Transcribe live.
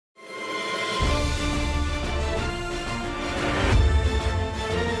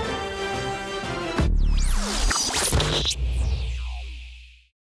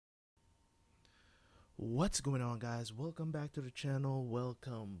What's going on, guys? Welcome back to the channel.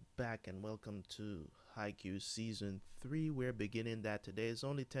 Welcome back and welcome to Haikyuu Season 3. We're beginning that today. It's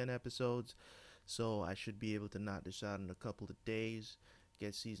only 10 episodes, so I should be able to knock this out in a couple of days,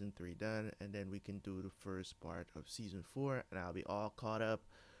 get Season 3 done, and then we can do the first part of Season 4, and I'll be all caught up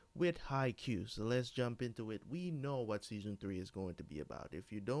with Haikyuu. So let's jump into it. We know what Season 3 is going to be about.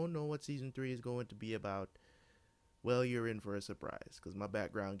 If you don't know what Season 3 is going to be about, well, you're in for a surprise because my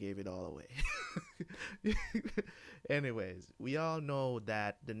background gave it all away. Anyways, we all know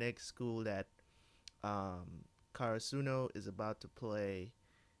that the next school that Karasuno is about to play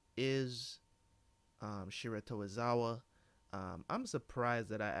is Shiratoizawa. I'm surprised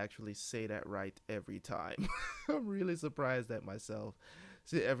that I actually say that right every time. I'm really surprised at myself.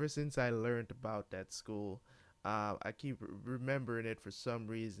 See, ever since I learned about that school, I keep remembering it for some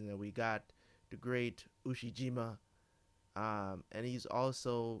reason. And we got the great Ushijima, and he's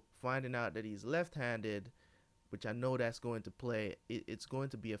also finding out that he's left-handed, which I know that's going to play. It's going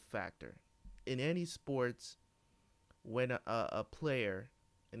to be a factor in any sports when a player,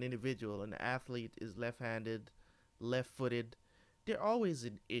 an individual, an athlete is left-handed, left-footed. There's always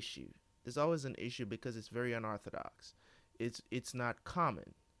an issue. There's always an issue because it's very unorthodox. It's not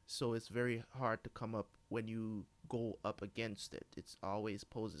common, so it's very hard to come up when you go up against it. It's always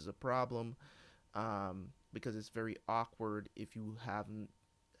poses a problem. Because it's very awkward if you haven't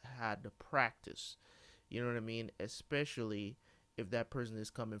had the practice. You know what I mean? Especially if that person is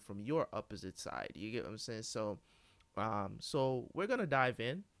coming from your opposite side. You get what I'm saying? So we're gonna dive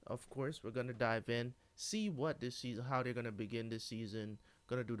in. Of course, we're gonna dive in, see what this season, how they're gonna begin this season.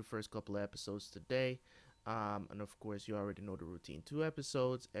 Gonna do the first couple of episodes today, and of course, you already know the routine: 2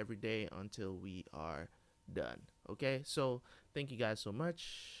 episodes every day until we are done. Okay, so thank you guys so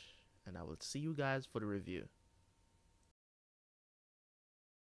much, and I will see you guys for the review.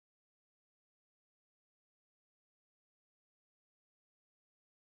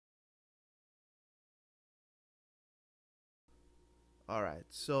 All right,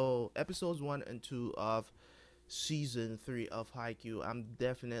 so episodes 1 and 2 of season 3 of Haikyuu. I'm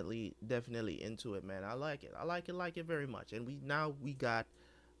definitely into it, man. I like it. Like it very much. And we got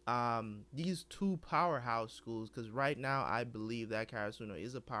these two powerhouse schools, because right now I believe that Karasuno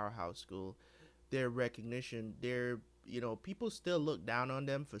is a powerhouse school. Their recognition, people still look down on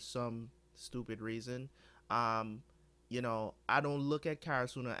them for some stupid reason. Um, I don't look at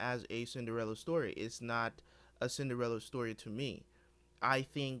Karasuno as a Cinderella story. It's not a Cinderella story to me. I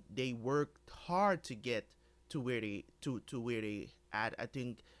think they worked hard to get to where they at. I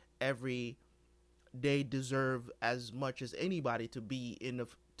think every they deserve as much as anybody to be in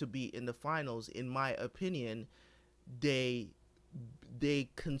the finals. In my opinion, they they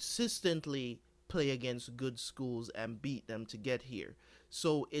consistently play against good schools and beat them to get here.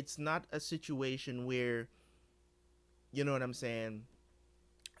 So it's not a situation where, you know what I'm saying?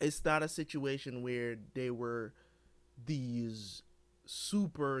 It's not a situation where they were these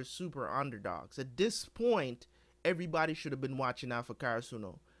super underdogs. At this point, everybody should have been watching out for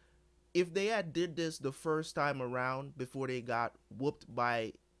Karasuno. If they had did this the first time around before they got whooped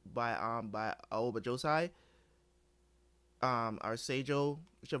by Aoba Josai, or Seijo,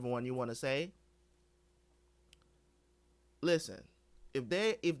 whichever one you want to say. Listen, if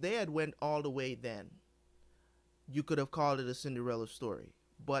they had went all the way then, you could have called it a Cinderella story.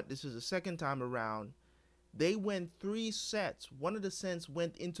 But this is the second time around. They went 3 sets. One of the sets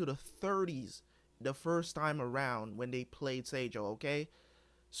went into the 30s the first time around when they played Seijo, okay?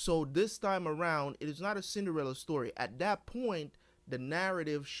 So this time around, it is not a Cinderella story. At that point, the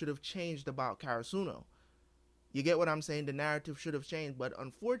narrative should have changed about Karasuno. You get what I'm saying? The narrative should have changed, but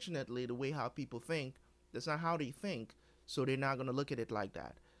unfortunately, the way how people think, that's not how they think, so they're not going to look at it like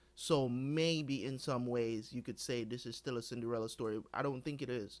that. So maybe in some ways, you could say this is still a Cinderella story. I don't think it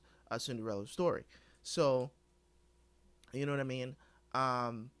is a Cinderella story. So, you know what I mean?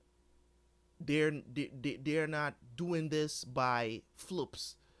 Um, they're not doing this by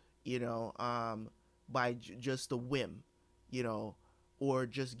floops, you know, by just a whim, you know, or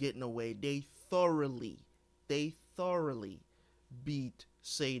just getting away. They thoroughly beat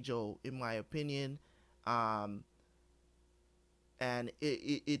Seijo, in my opinion. Um, and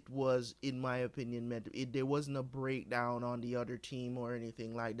it was, in my opinion, meant there wasn't a breakdown on the other team or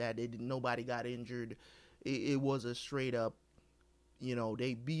anything like that. Nobody got injured. It was a straight up,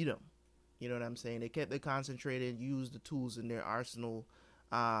 they beat them. You know what I'm saying? They kept it concentrated, used the tools in their arsenal.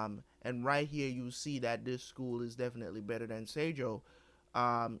 And right here, you see that this school is definitely better than Seijo,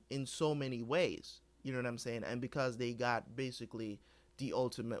 in so many ways. You know what I'm saying? And because they got basically the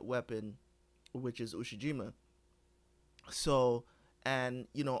ultimate weapon, which is Ushijima. So, and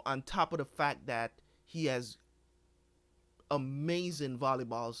on top of the fact that He has amazing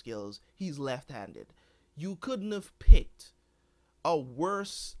volleyball skills. He's left-handed. You couldn't have picked a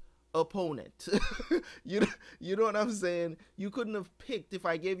worse opponent. you you know what I'm saying? You couldn't have picked, if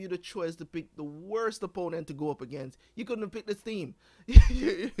I gave you the choice to pick the worst opponent to go up against, you couldn't have picked this team.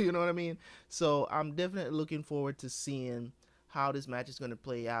 You know what I mean? So I'm definitely looking forward to seeing how this match is going to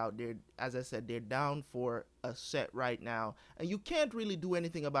play out. They're, as I said, they're down for a set right now, and you can't really do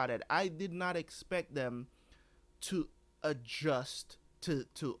anything about it. I did not expect them to adjust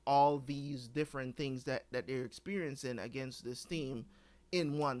to all these different things that they're experiencing against this team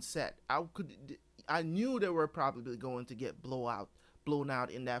in one set. I knew they were probably going to get blown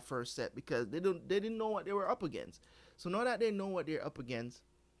out in that first set because they didn't know what they were up against. So now that they know what they're up against,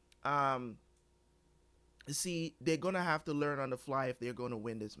 see, they're gonna have to learn on the fly if they're gonna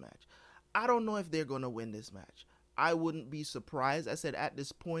win this match. I don't know if they're gonna win this match. I wouldn't be surprised. I said at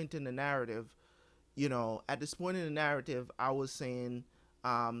this point in the narrative, at this point in the narrative, I was saying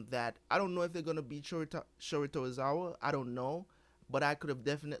that I don't know if they're gonna beat Shorito Izawa. I don't know, but I could have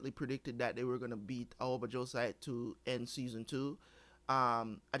definitely predicted that they were gonna beat Aoba Josai to end season 2. I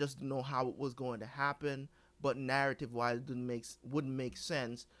just didn't know how it was going to happen, but narrative-wise, it wouldn't make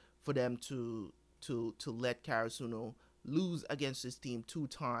sense for them to let Karasuno lose against this team 2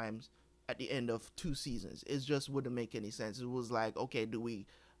 times at the end of 2 seasons. It just wouldn't make any sense. It was like, okay,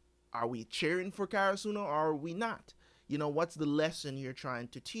 are we cheering for Karasuno or are we not? What's the lesson you're trying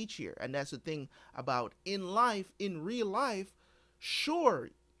to teach here? And that's the thing about in real life, sure,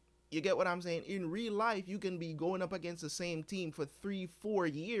 you get what I'm saying? In real life, you can be going up against the same team for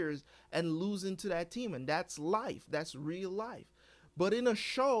 3-4 years and losing to that team, and that's life. That's real life. But in a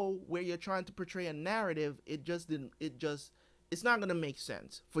show where you're trying to portray a narrative, it's not going to make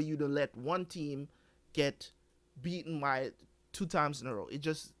sense for you to let one team get beaten by 2 times in a row. It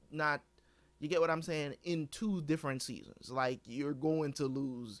just not, you get what I'm saying, in 2 different seasons. Like, you're going to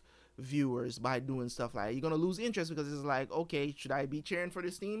lose viewers by doing stuff like that. You're going to lose interest because it's like, okay, should I be cheering for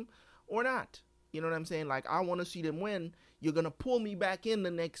this team or not? You know what I'm saying? Like, I want to see them win. You're going to pull me back in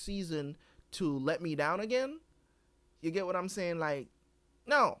the next season to let me down again? You get what I'm saying? Like,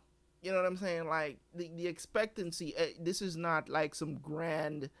 no. You know what I'm saying? Like, the expectancy, this is not like some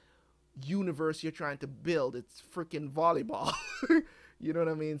grand universe you're trying to build. It's freaking volleyball. You know what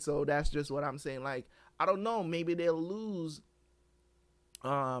I mean? So that's just what I'm saying. Like, I don't know. Maybe they'll lose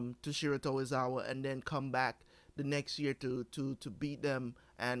to Shirito Izawa and then come back the next year to beat them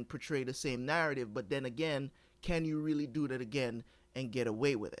and portray the same narrative. But then again, can you really do that again and get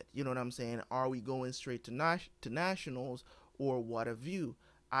away with it? You know what I'm saying? Are we going straight to nationals, or what have you?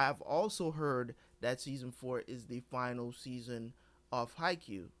 I've also heard that season 4 is the final season of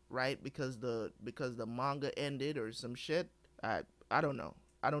Haikyuu, right? Because the manga ended or some shit. I don't know.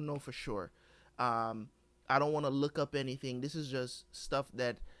 I don't know for sure. I don't want to look up anything. This is just stuff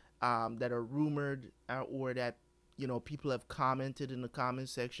that are rumored or that people have commented in the comment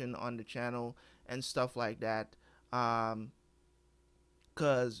section on the channel and stuff like that.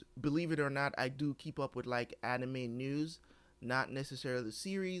 Because believe it or not, I do keep up with like anime news, not necessarily the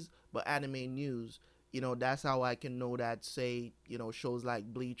series, but anime news. That's how I can know that, say, shows like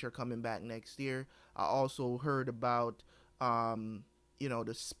Bleach are coming back next year. I also heard about,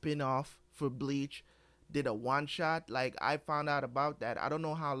 the spin-off for Bleach did a one-shot. Like, I found out about that. I don't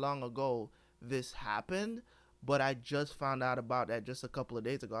know how long ago this happened, but I just found out about that just a couple of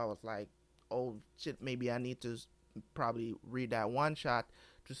days ago. I was like, oh, shit, maybe I need to probably read that one-shot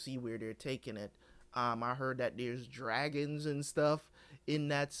to see where they're taking it. I heard that there's dragons and stuff in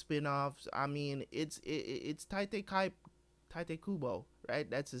that spin-off. I mean, it's Taite Kubo, right?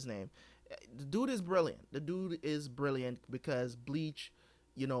 That's his name. The dude is brilliant. The dude is brilliant because Bleach,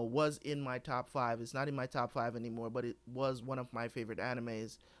 was in my top 5. It's not in my top 5 anymore, but it was one of my favorite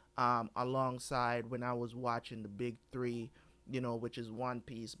animes, alongside when I was watching the big 3, which is One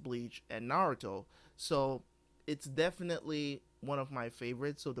Piece, Bleach, and Naruto. So it's definitely one of my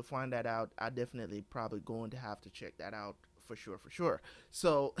favorites. So to find that out, I definitely probably going to have to check that out for sure.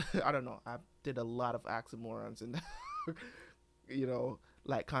 So I don't know. I did a lot of oxymorons and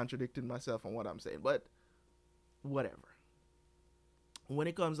like contradicting myself on what I'm saying, but whatever. When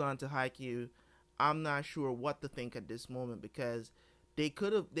it comes on to Haikyuu, I'm not sure what to think at this moment because they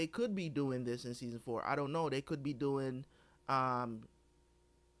could be doing this in season 4. I don't know. They could be doing,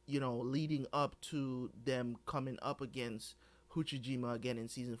 leading up to them coming up against Uchijima again in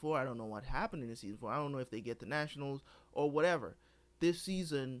season 4. I don't know what happened in season 4. I don't know if they get the nationals or whatever. This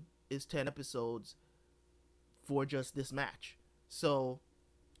season is 10 episodes for just this match. So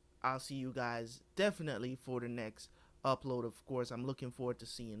I'll see you guys definitely for the next upload. Of course, I'm looking forward to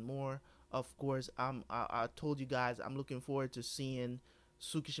seeing more Of course, I told you guys I'm looking forward to seeing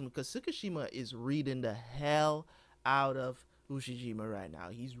Tsukishima, because Tsukishima is reading the hell out of Ushijima right now.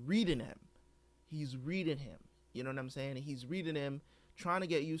 He's reading him. He's reading him. You know what I'm saying? He's reading him, trying to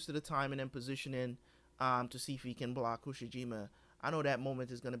get used to the timing and positioning, to see if he can block Ushijima. I know that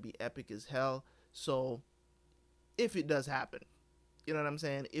moment is gonna be epic as hell. So if it does happen, you know what I'm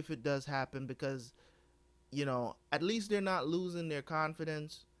saying? If it does happen, because at least they're not losing their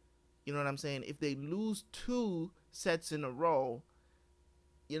confidence. You know what I'm saying? If they lose 2 sets in a row,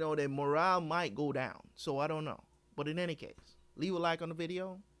 their morale might go down. So I don't know. But in any case, leave a like on the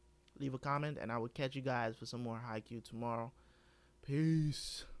video, leave a comment, and I will catch you guys for some more Haikyuu tomorrow.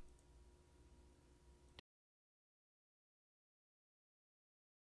 Peace.